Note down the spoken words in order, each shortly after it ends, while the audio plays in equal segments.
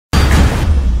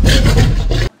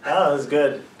Oh, it was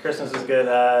good. Christmas was good.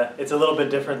 It's a little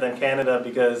bit different than Canada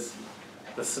because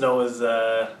the snow is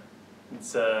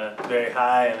very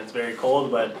high and it's very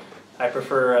cold, but I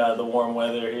prefer the warm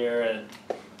weather here, and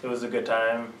it was a good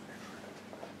time.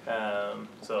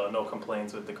 So no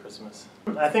complaints with the Christmas.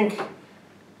 I think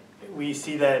we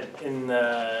see that in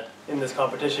this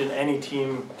competition, any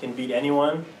team can beat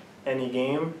anyone, any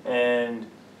game, and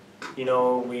you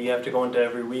know, we have to go into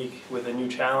every week with a new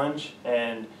challenge,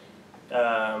 and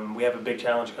we have a big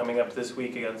challenge coming up this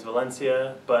week against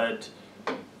Valencia, but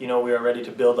you know, we are ready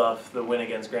to build off the win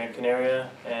against Gran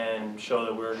Canaria and show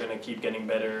that we're going to keep getting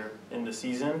better in the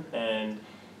season. And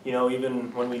you know,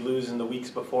 even when we lose in the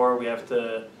weeks before, we have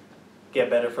to get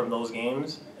better from those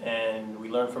games, and we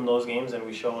learn from those games, and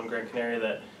we show in Gran Canaria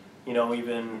that, you know,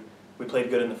 even we played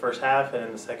good in the first half, and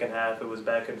in the second half it was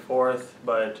back and forth,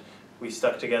 but we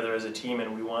stuck together as a team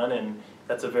and we won, and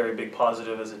that's a very big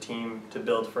positive as a team to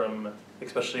build from,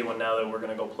 especially now that we're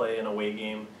going to go play an away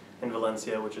game in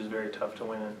Valencia, which is very tough to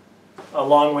win in. A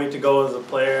long way to go as a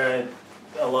player,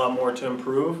 a lot more to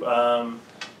improve.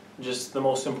 Just the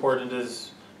most important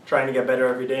is trying to get better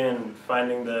every day and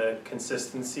finding the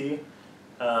consistency.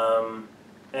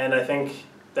 And I think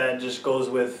that just goes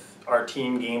with our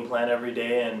team game plan every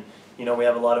day, and you know, we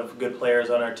have a lot of good players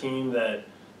on our team that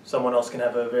someone else can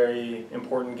have a very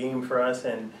important game for us,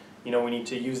 and you know, we need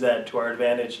to use that to our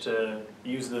advantage to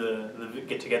use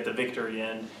get the victory.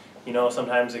 And you know,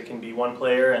 sometimes it can be one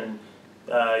player and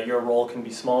your role can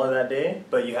be smaller that day,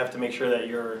 but you have to make sure that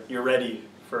you're ready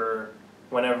for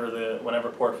whenever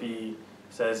Porfi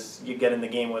says you get in the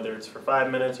game, whether it's for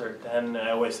 5 minutes or 10.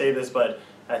 I always say this, but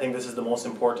I think this is the most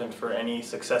important for any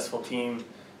successful team,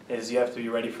 is you have to be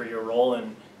ready for your role,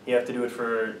 and you have to do it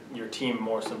for your team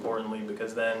most importantly,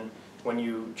 because then when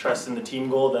you trust in the team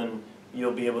goal, then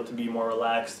you'll be able to be more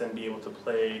relaxed and be able to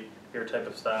play your type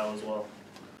of style as well.